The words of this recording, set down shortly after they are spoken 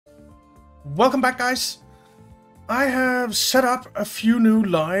Welcome back, guys. I have set up a few new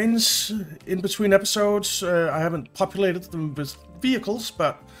lines in between episodes. I haven't populated them with vehicles,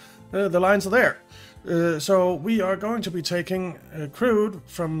 but the lines are there. So we are going to be taking crude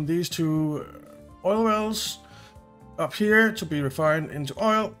from these two oil wells up here to be refined into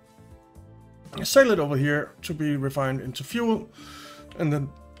oil, sail it over here to be refined into fuel, and then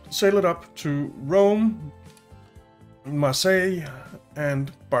sail it up to Rome, Marseille,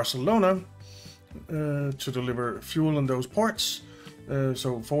 and Barcelona to deliver fuel in those ports.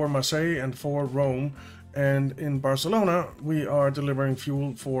 So for Marseille and for Rome, and in Barcelona we are delivering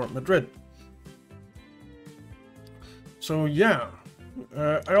fuel for Madrid. So yeah,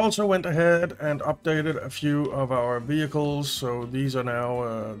 I also went ahead and updated a few of our vehicles. So these are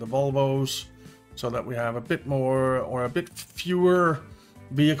now the Volvos, so that we have a bit more or a bit fewer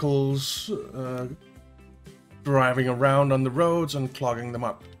vehicles driving around on the roads and clogging them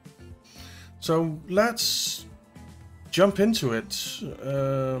up. So let's jump into it.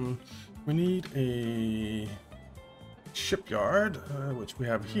 We need a shipyard, which we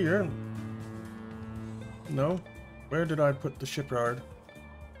have here. No? Where did I put the shipyard?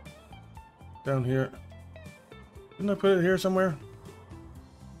 Down here. Didn't I put it here somewhere?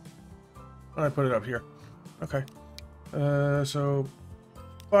 Oh, I put it up here. Okay. So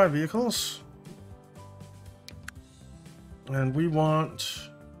 5 vehicles. And we want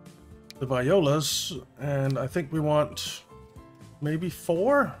the Violas, and I think we want maybe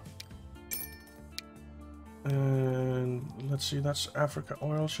 4. And let's see, that's Africa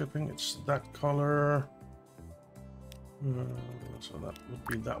oil shipping. It's that color. So that would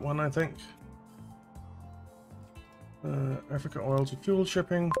be that one, I think. Africa oil to fuel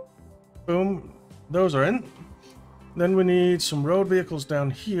shipping. Boom. Those are in. Then we need some road vehicles down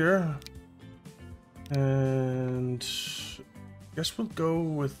here. And I guess we'll go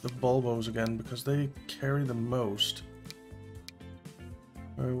with the Volvos again because they carry the most.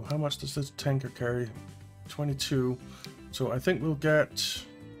 How much does this tanker carry? 22. So I think we'll get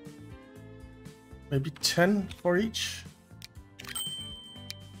maybe 10 for each.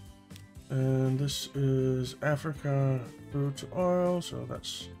 And this is Africa crude to oil, so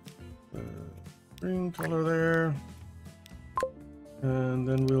that's the green color there. And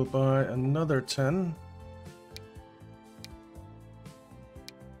then we'll buy another 10.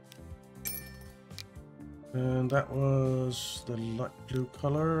 And that was the light blue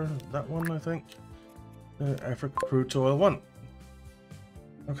color, that one I think. Africa crude to oil 1.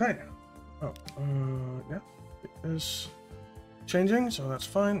 Okay. Oh, yeah, it is changing, so that's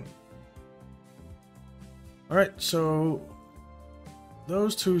fine. Alright, so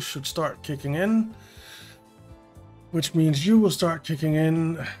those two should start kicking in, which means you will start kicking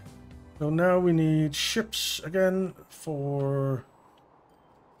in. So now we need ships again for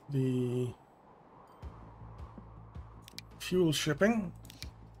the fuel shipping.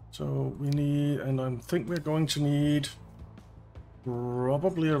 So we need, and I think we're going to need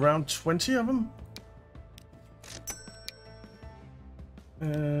probably around 20 of them.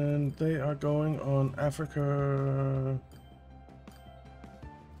 And they are going on Africa.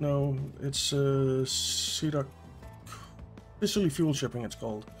 No, it's Sicily fuel shipping it's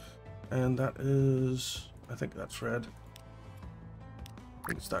called. And that is, I think that's red. I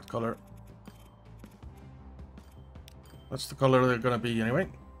think it's that color. That's the color they're going to be anyway.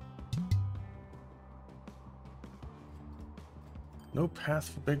 No path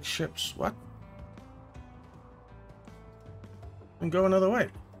for big ships. What? And go another way.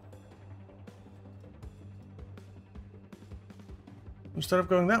 Instead of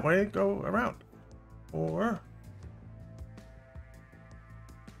going that way, go around. Or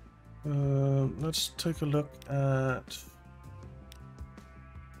let's take a look at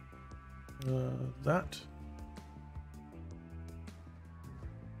that.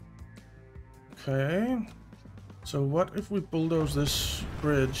 Okay. So what if we bulldoze this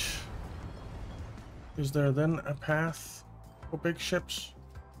bridge? Is there then a path for big ships?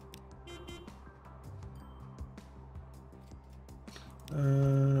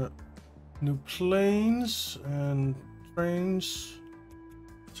 New planes and trains.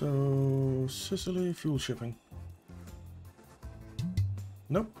 So Sicily fuel shipping.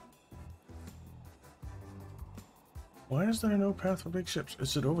 Nope. Why is there no path for big ships?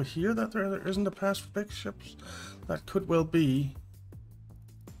 Is it over here that there isn't a path for big ships? That could well be.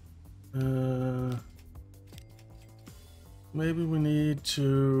 Maybe we need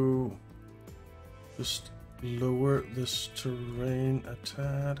to just lower this terrain a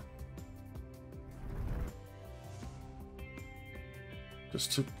tad.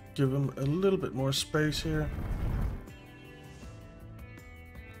 Just to give them a little bit more space here.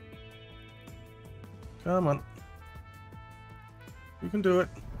 Come on. You can do it.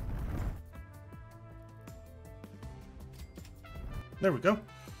 There we go.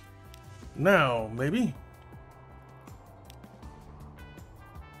 Now, maybe.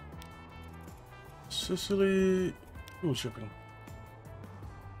 Sicily fuel shipping.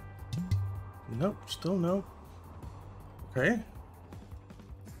 Nope, still no. Okay.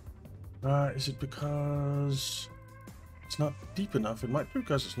 Is it because it's not deep enough? It might be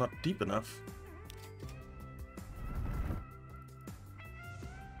because it's not deep enough.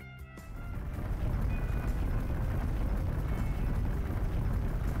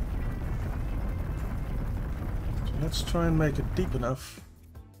 So let's try and make it deep enough.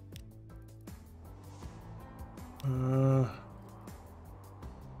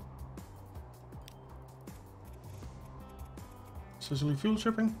 Sicily fuel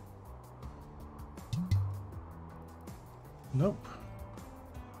shipping? Nope.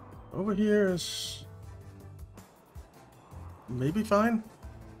 Over here is maybe fine.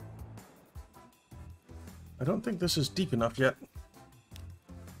 I don't think this is deep enough yet.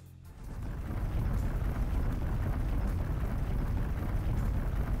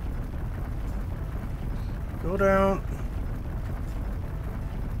 Go down.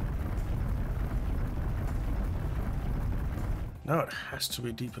 Now it has to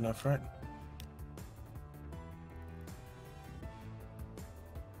be deep enough, right?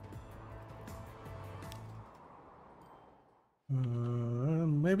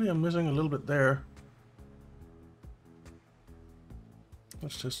 Maybe I'm missing a little bit there.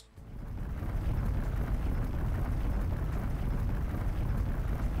 Let's just...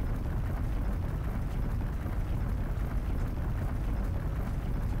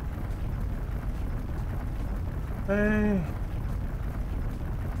 Hey...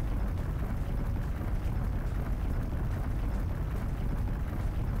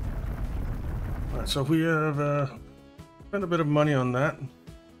 Alright, so we have spent a bit of money on that.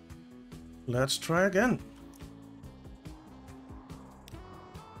 Let's try again.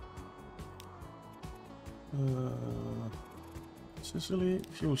 Sicily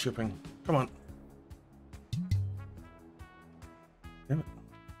fuel shipping. Come on. Damn it.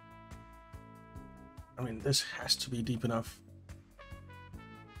 I mean, this has to be deep enough.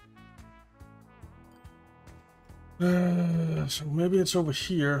 So maybe it's over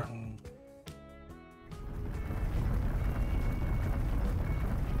here.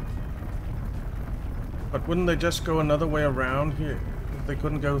 But wouldn't they just go another way around here if they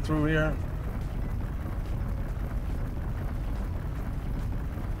couldn't go through here?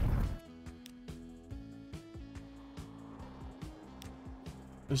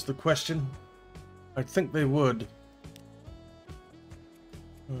 Is the question. I think they would.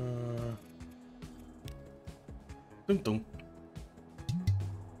 Dum dum.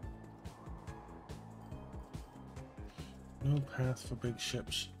 No path for big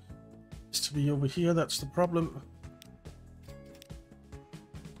ships. It's to be over here, that's the problem.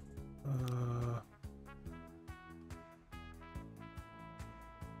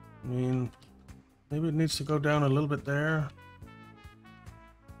 I mean, maybe it needs to go down a little bit there.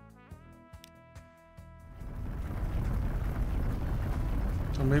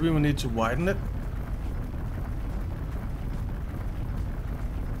 So maybe we need to widen it.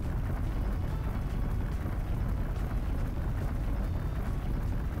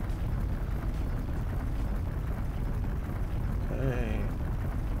 Okay.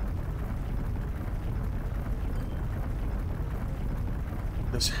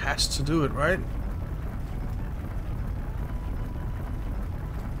 This has to do it, right?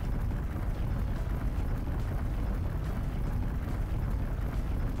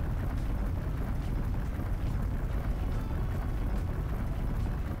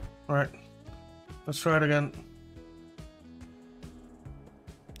 All right, let's try it again.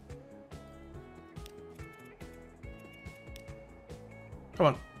 Come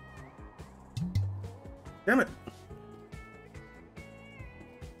on. Damn it.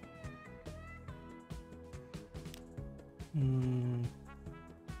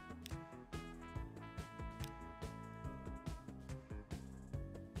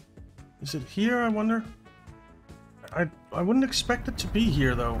 Is it here, I wonder? I wouldn't expect it to be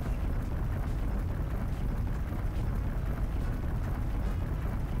here, though.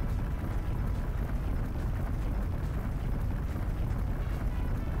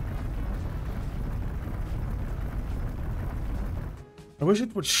 I wish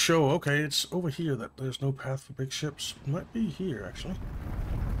it would show, okay, it's over here that there's no path for big ships. It might be here, actually.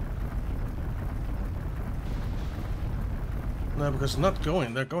 No, because they're not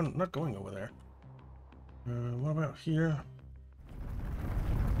going over there. What about here?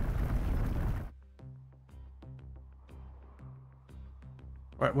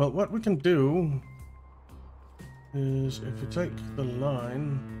 Right, well, what we can do is if you take the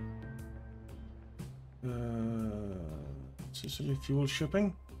line, Sicily fuel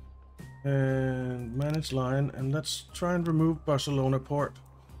shipping, and manage line, and let's try and remove Barcelona port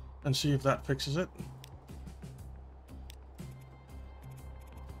and see if that fixes it.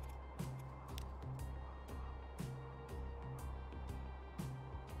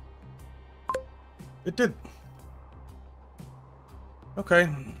 It did. Okay.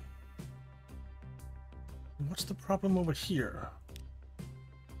 What's the problem over here?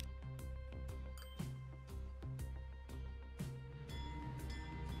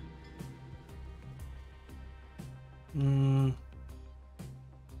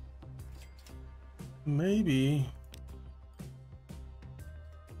 Maybe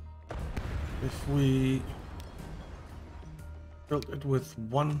if we built it with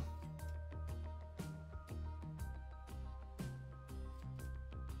one.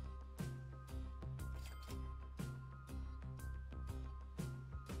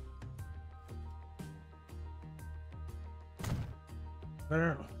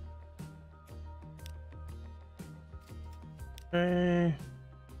 There. Okay.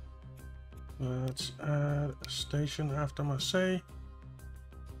 Let's add a station after Marseille.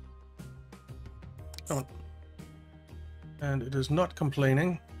 Come on. And it is not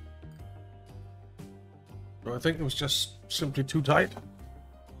complaining. So I think it was just simply too tight.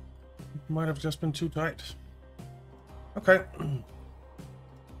 It might have just been too tight. Okay.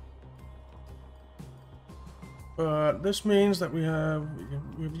 But this means that we have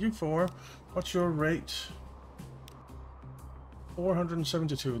U4. What's your rate?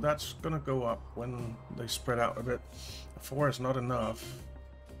 472. That's gonna go up when they spread out a bit. 4 is not enough.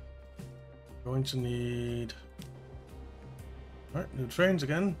 Going to need. Alright, new trains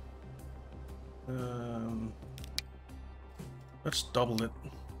again. Let's double it.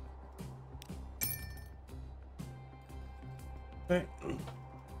 Okay.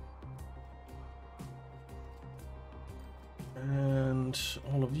 And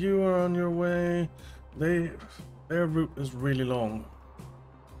all of you are on your way. Their route is really long.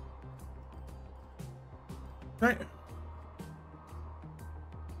 Okay.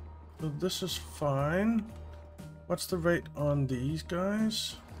 So this is fine. What's the rate on these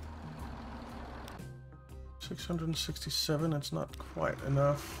guys? 667, it's not quite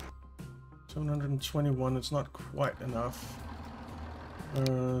enough. 721, it's not quite enough.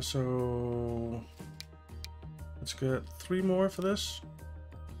 So let's get 3 more for this.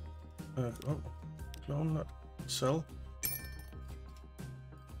 Oh, clone, not sell.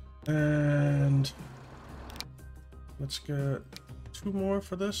 And let's get 2 more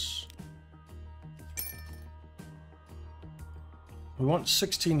for this. We want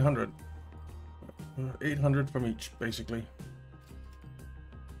 1600. 800 from each, basically.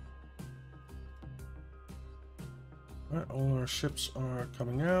 Alright, all our ships are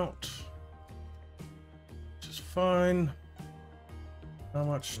coming out, which is fine. How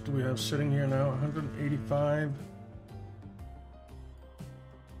much do we have sitting here now? 185.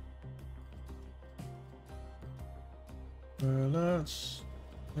 Let's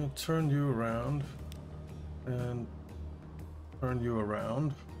turn you around and turn you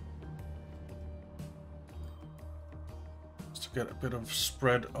around. Just to get a bit of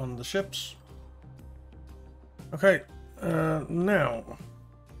spread on the ships. Okay, now.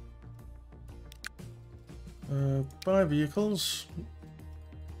 Buy vehicles.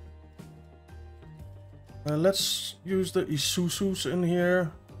 Let's use the Isuzus in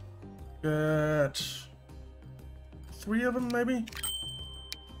here. Get 3 of them, maybe?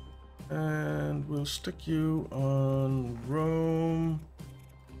 And we'll stick you on Rome.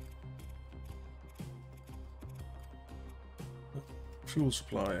 Fuel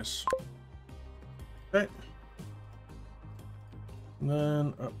supplies. Okay. And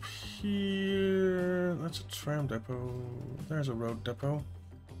then up here, that's a tram depot. There's a road depot.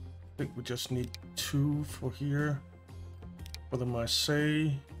 I think we just need 2 for here. For the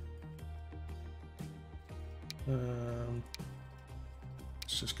Marseille.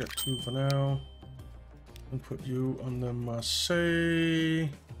 Let's just get 2 for now. And put you on the Marseille.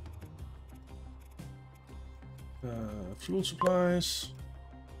 Fuel supplies.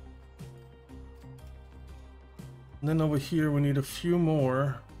 And then over here we need a few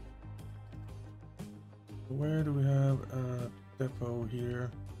more. Where do we have a depot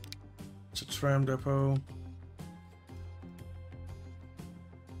here? It's a tram depot.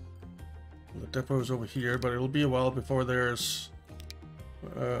 The depot is over here, but it'll be a while before there's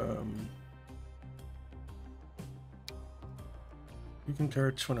you can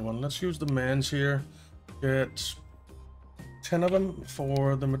carry 21. Let's use the mans here. Get 10 of them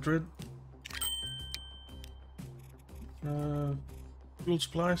for the Madrid fuel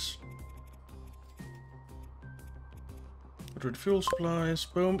supplies. Madrid fuel supplies,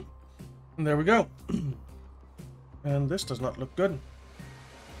 boom. And there we go. And this does not look good.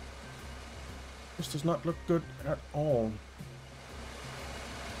 This does not look good at all.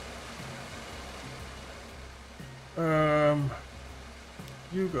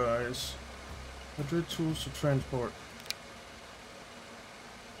 You guys. Madrid tools to transport.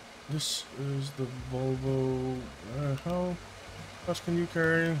 This is the Volvo. How much can you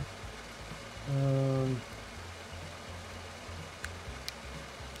carry?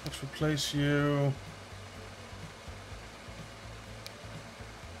 Let's replace you.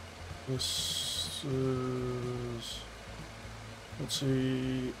 This is, let's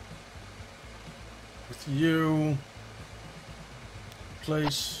see, with you,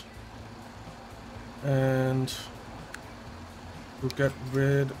 place, and we'll get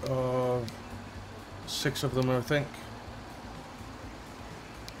rid of 6 of them, I think.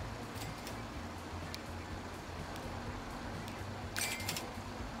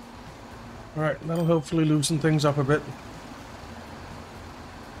 Alright, that'll hopefully loosen things up a bit.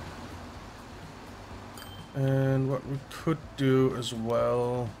 And what we could do as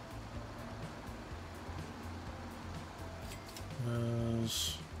well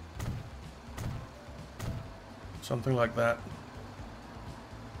is something like that.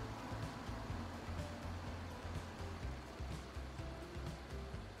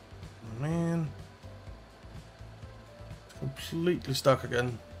 Man, it's completely stuck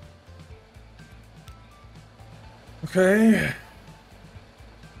again. Okay.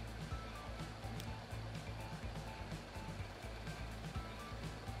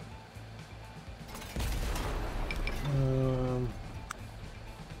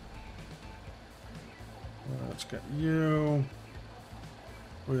 Let's get you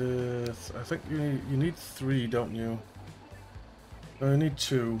with, I think you need 3, don't you? I need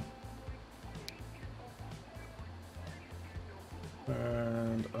 2.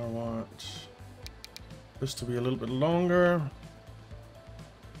 And I want this to be a little bit longer.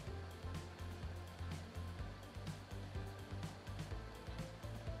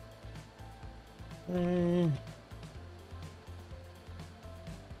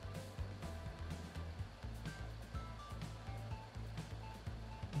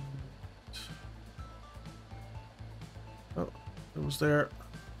 Oh, it was there.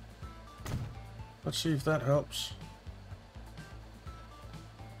 Let's see if that helps.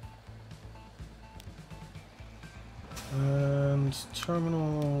 And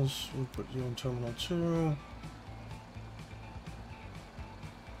terminals, we'll put you on terminal 2.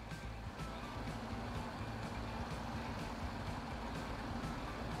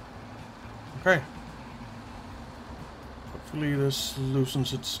 Okay. Hopefully this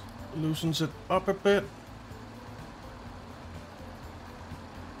loosens it up a bit.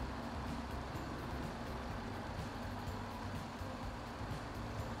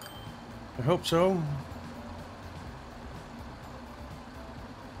 I hope so.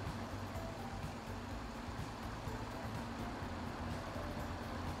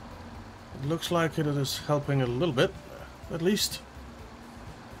 It looks like it is helping a little bit, at least.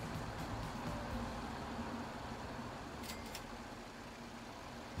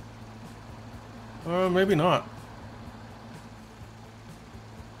 Or maybe not.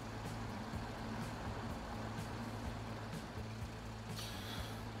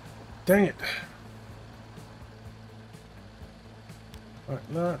 Dang it. Alright,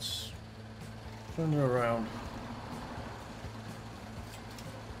 let's turn you around.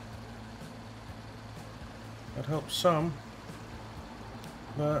 That helps some.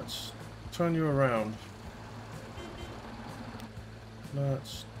 Let's turn you around.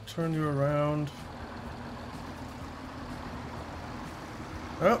 Let's turn you around.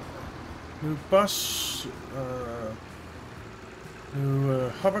 Oh, new bus, new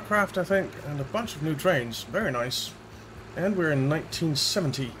hovercraft, I think, and a bunch of new trains. Very nice. And we're in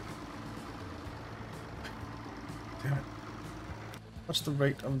 1970. Damn it. What's the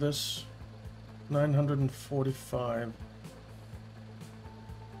rate of this? 945.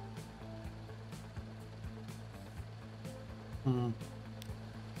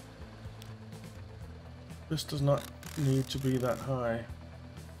 This does not need to be that high.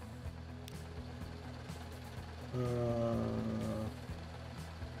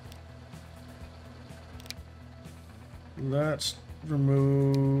 Let's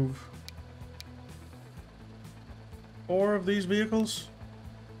remove 4 of these vehicles.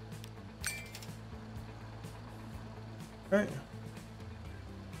 Okay.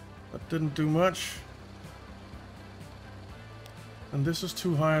 That didn't do much. And this is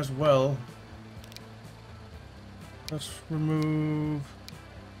too high as well. Let's remove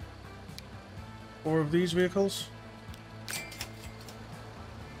 4 of these vehicles.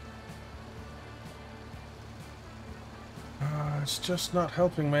 It's just not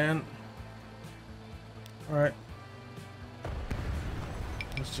helping, man. Alright.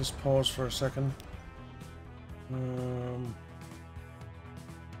 Let's just pause for a second.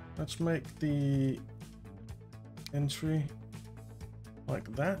 Let's make the entry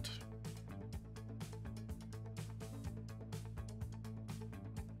like that.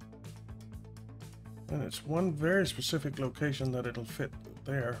 And it's one very specific location that it'll fit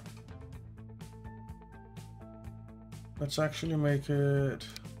there. Let's actually make it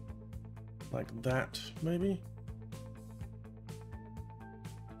like that, maybe?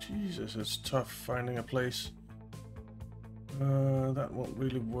 Jesus, it's tough finding a place. That won't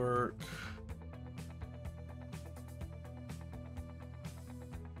really work.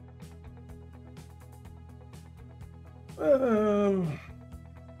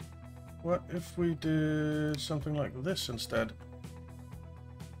 What if we did something like this instead?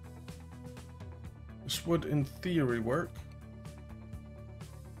 This would, in theory, work.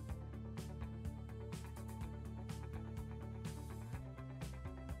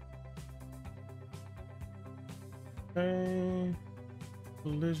 Okay.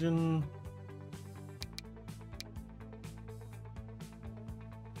 Collision.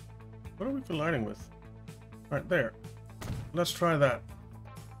 What are we colliding with? Right there. Let's try that.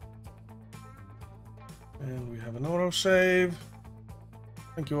 And we have an autosave.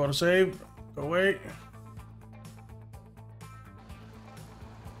 Thank you, autosave. Go away.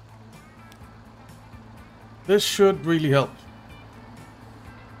 This should really help.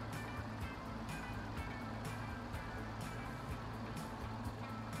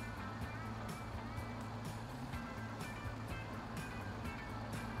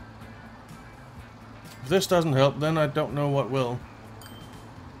 If this doesn't help, then I don't know what will.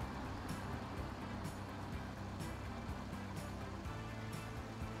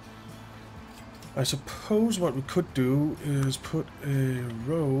 I suppose what we could do is put a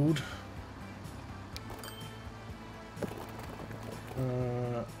road.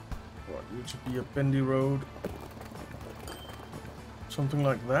 What needs to be a bendy road? Something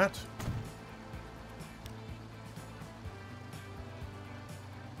like that.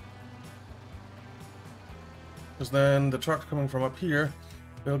 Because then the trucks coming from up here,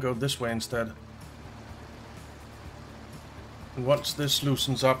 they'll go this way instead. And once this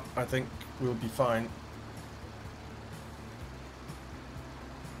loosens up, I think we'll be fine.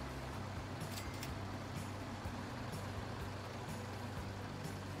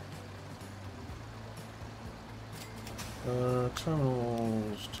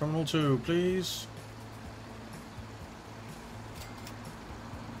 Terminals. Terminal 2, please.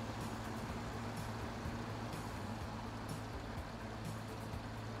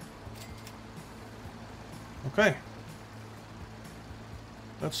 Okay.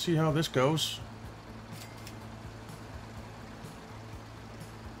 Let's see how this goes.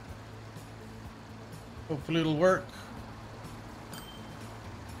 Hopefully it'll work.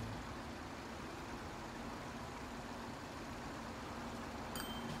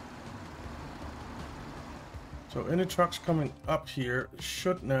 So any trucks coming up here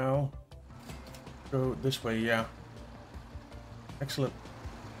should now go this way, yeah. Excellent.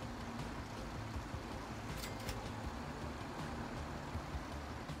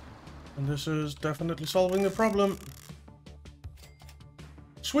 And this is definitely solving the problem.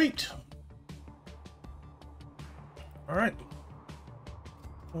 Sweet! Alright.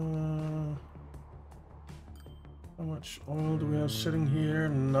 How much oil do we have sitting here?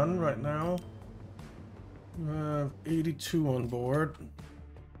 None right now. You have 82 on board.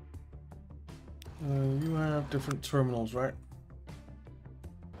 You have different terminals, right?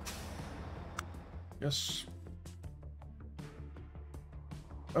 Yes.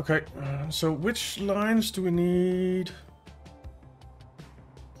 Okay, so which lines do we need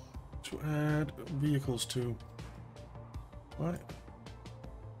to add vehicles to? Why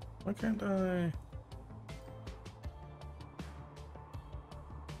can't I?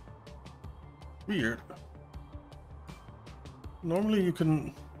 Weird. Normally you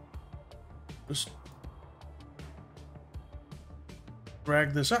can just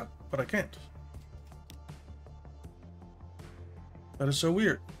drag this up, but I can't. That is so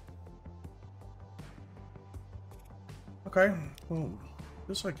weird. Okay, well,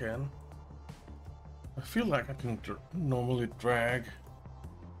 this I can. I feel like I can normally drag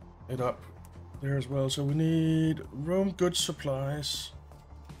it up there as well. So we need roam goods supplies.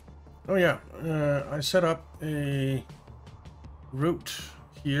 Oh yeah, I set up a route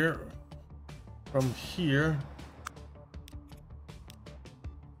here from here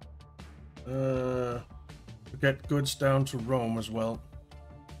to get goods down to Rome as well.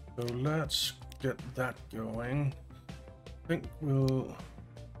 So let's get that going. I think we'll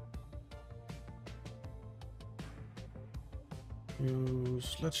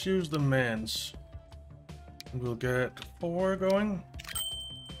let's use the mans. We'll get 4 going.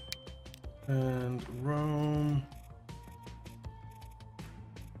 And Rome.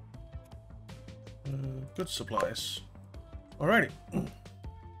 Good supplies. Alrighty.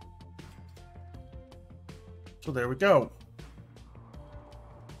 So there we go.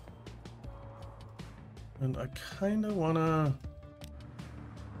 And I kind of want to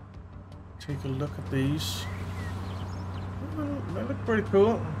take a look at these. Oh, they look pretty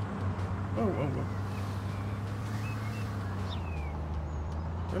cool. Oh, whoa, whoa.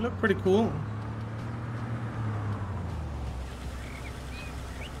 They look pretty cool.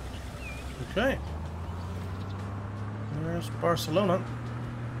 Okay. There's Barcelona.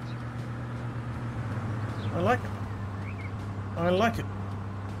 I like it. I like it.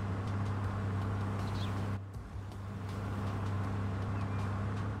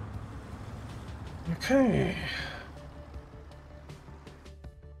 Okay.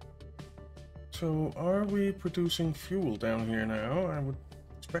 So, are we producing fuel down here now? I would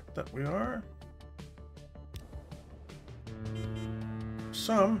expect that we are.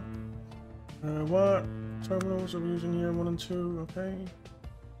 Some. What terminals are we using here? 1 and 2. Okay.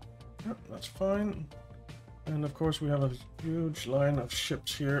 Yep, that's fine. And of course, we have a huge line of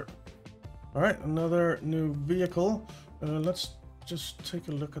ships here. All right, another new vehicle. Let's just take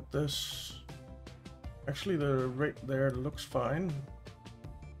a look at this. Actually, the rate there looks fine.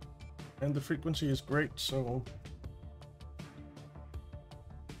 And the frequency is great, so...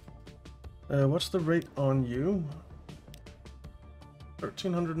 what's the rate on you?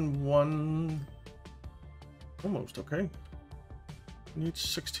 1301. Almost, okay. Needs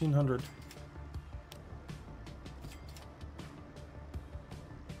 1600.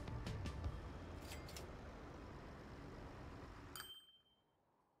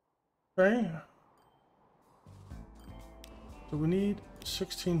 Okay. So we need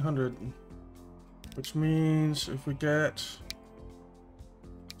 1600, which means if we get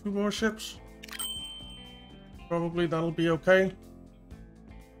 2 more ships, probably that'll be okay.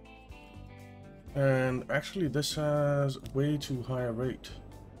 And actually this has way too high a rate.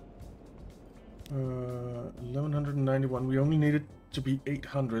 1191. We only need it to be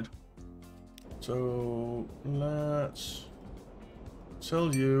 800. So let's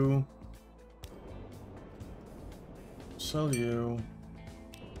sell you. Sell you.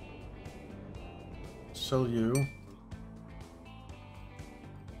 Sell you.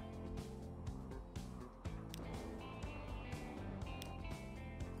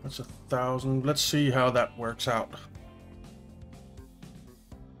 That's 1,000. Let's see how that works out.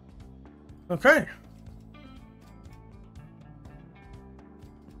 Okay.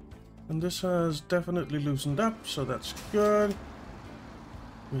 And this has definitely loosened up, so that's good.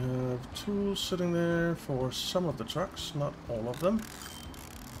 We have tools sitting there for some of the trucks, not all of them.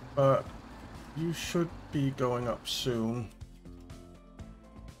 But you should be going up soon.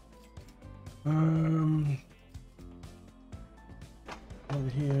 Over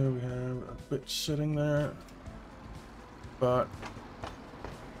here we have a bit sitting there, but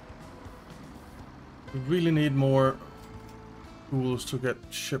we really need more tools to get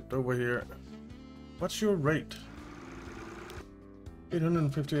shipped over here. What's your rate?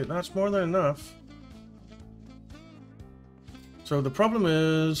 858. That's more than enough. So the problem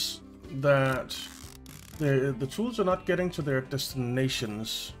is that the tools are not getting to their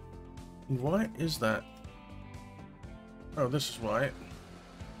destinations. Why is that? Oh, this is why.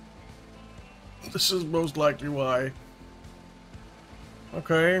 This is most likely why.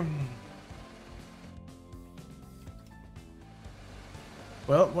 Okay.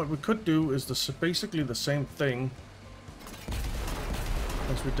 Well, what we could do is basically the same thing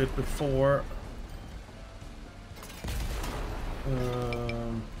as we did before.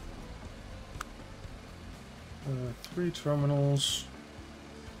 3 terminals.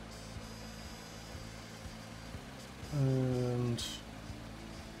 And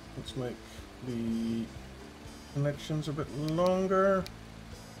let's make the connections a bit longer.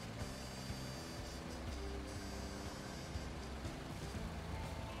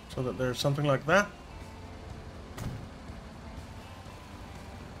 So that there's something like that.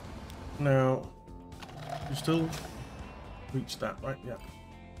 Now, you still reach that, right? Yeah.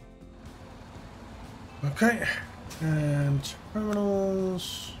 Okay. And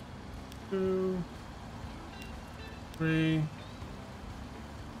terminals. 2, 3.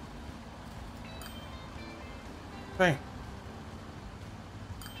 Okay.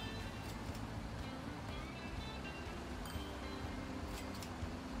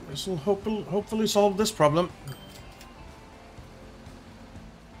 This will hopefully solve this problem.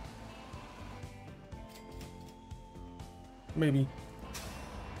 Maybe.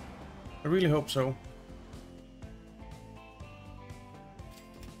 I really hope so.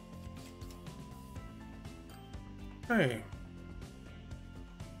 Hey.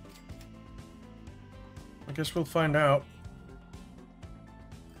 I guess we'll find out.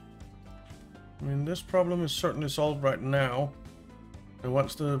 I mean, this problem is certainly solved right now. And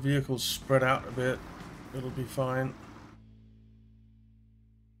once the vehicles spread out a bit, it'll be fine.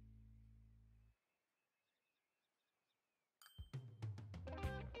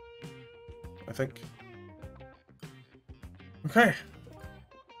 I think. Okay.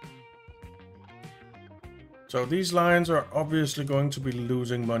 So these lines are obviously going to be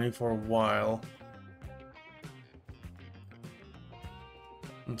losing money for a while.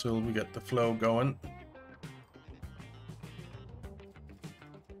 Until we get the flow going.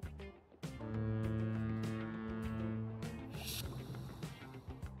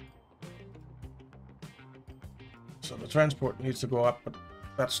 So the transport needs to go up, but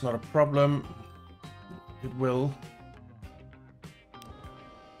that's not a problem. It will.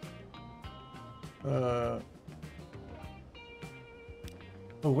 Oh,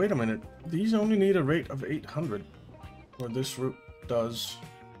 wait a minute. These only need a rate of 800, or this route does.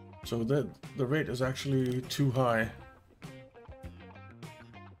 So the rate is actually too high.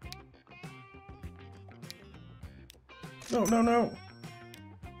 No, no, no.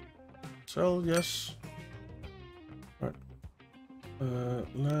 Sell, yes. Right.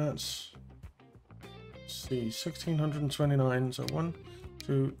 Let's see. 1629. So 1,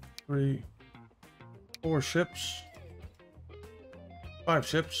 2, 3, 4 ships. 5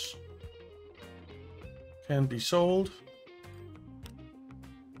 ships can be sold.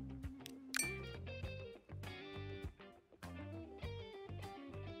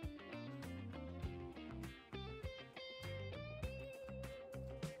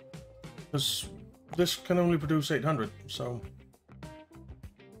 This can only produce 800, so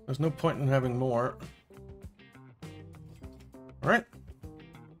there's no point in having more. All right.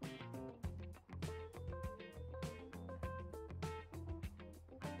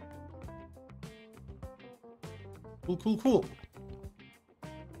 Cool, cool, cool.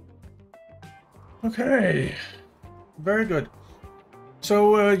 Okay. Very good.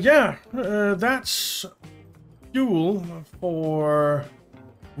 So, yeah, that's fuel for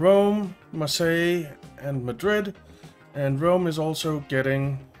Rome, Marseille, and Madrid. And Rome is also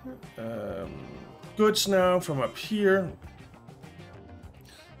getting goods now from up here.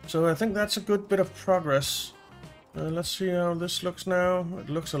 So I think that's a good bit of progress. Let's see how this looks now. It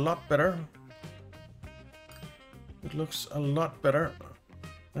looks a lot better. It looks a lot better.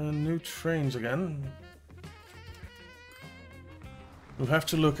 And new trains again. We'll have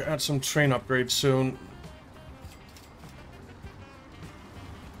to look at some train upgrades soon.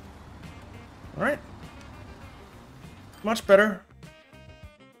 Alright. Much better.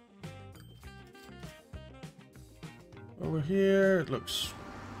 Over here, it looks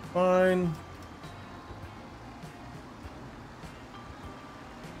fine.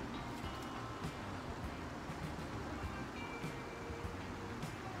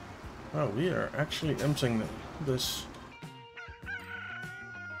 Oh, we are actually emptying this.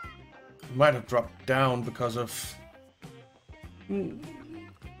 It might have dropped down because of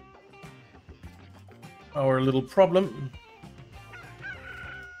our little problem.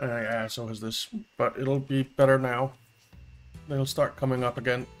 Yeah, so has this, but it'll be better now. They'll start coming up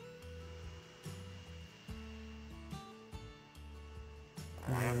again.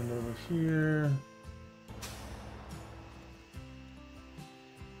 And over here.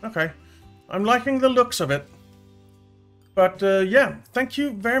 Okay. I'm liking the looks of it. But yeah, thank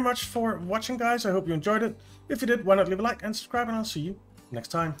you very much for watching, guys. I hope you enjoyed it. If you did, why not leave a like and subscribe, and I'll see you next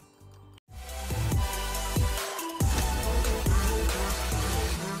time.